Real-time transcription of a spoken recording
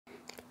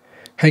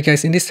Hi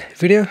guys, in this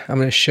video I'm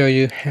going to show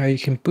you how you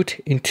can boot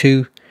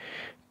into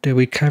the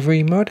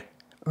recovery mode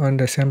on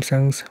the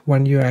Samsung's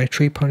One UI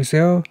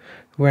 3.0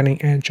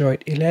 running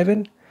Android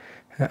 11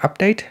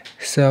 update.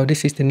 So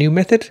this is the new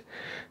method.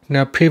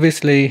 Now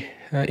previously,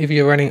 if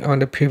you're running on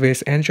the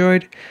previous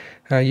Android,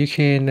 you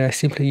can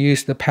simply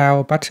use the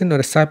power button or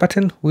the side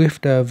button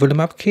with the volume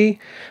up key.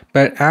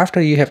 But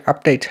after you have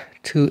updated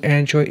to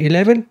Android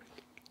 11,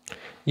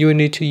 you will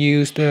need to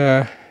use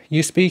the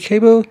USB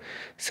cable.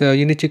 So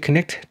you need to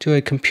connect to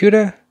a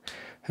computer,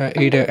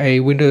 either a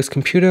Windows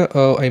computer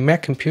or a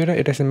Mac computer,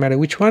 it doesn't matter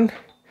which one.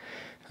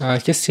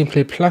 Just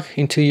simply plug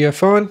into your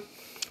phone,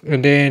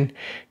 and then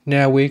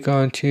now we're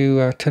going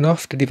to turn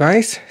off the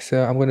device.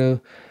 So I'm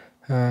going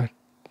to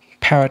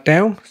power it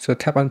down. So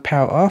tap on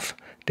power off,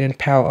 then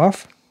power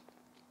off.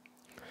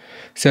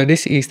 So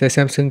this is the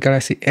Samsung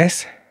Galaxy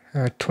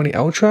S20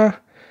 Ultra,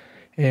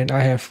 and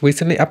I have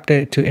recently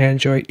updated to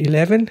Android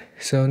 11.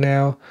 So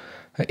now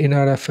in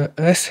order for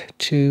us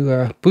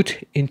to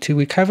boot into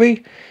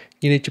recovery,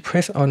 you need to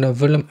press on the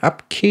volume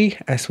up key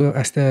as well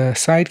as the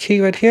side key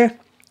right here.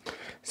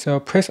 So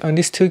press on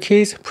these two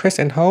keys, press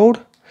and hold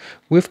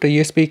with the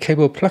USB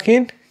cable plug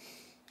in.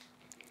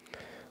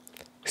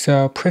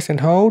 So press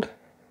and hold.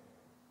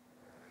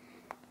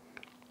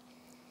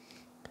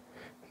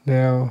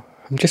 Now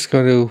I'm just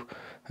going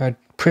to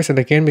press it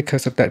again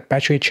because of that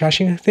battery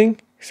charging thing.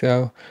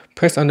 So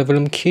press on the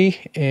volume key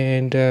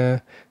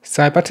and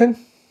side button.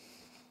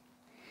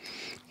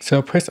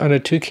 So press on the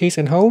two keys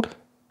and hold.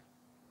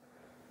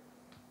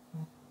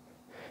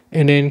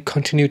 And then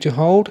continue to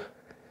hold.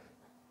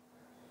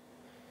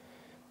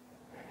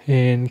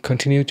 And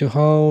continue to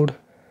hold.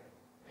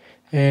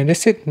 And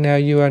that's it. Now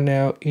you are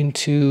now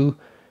into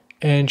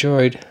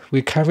Android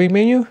recovery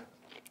menu.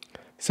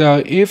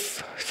 So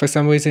if for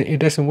some reason it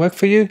doesn't work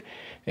for you,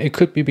 it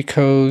could be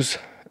because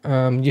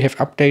you have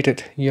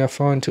updated your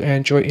phone to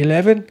Android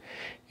 11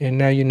 and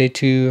now you need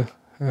to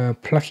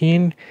plug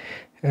in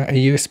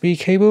a USB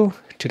cable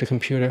to the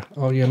computer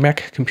or your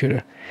Mac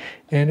computer.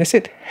 And that's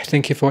it.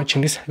 Thank you for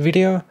watching this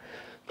video.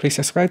 Please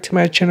subscribe to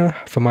my channel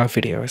for more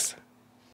videos.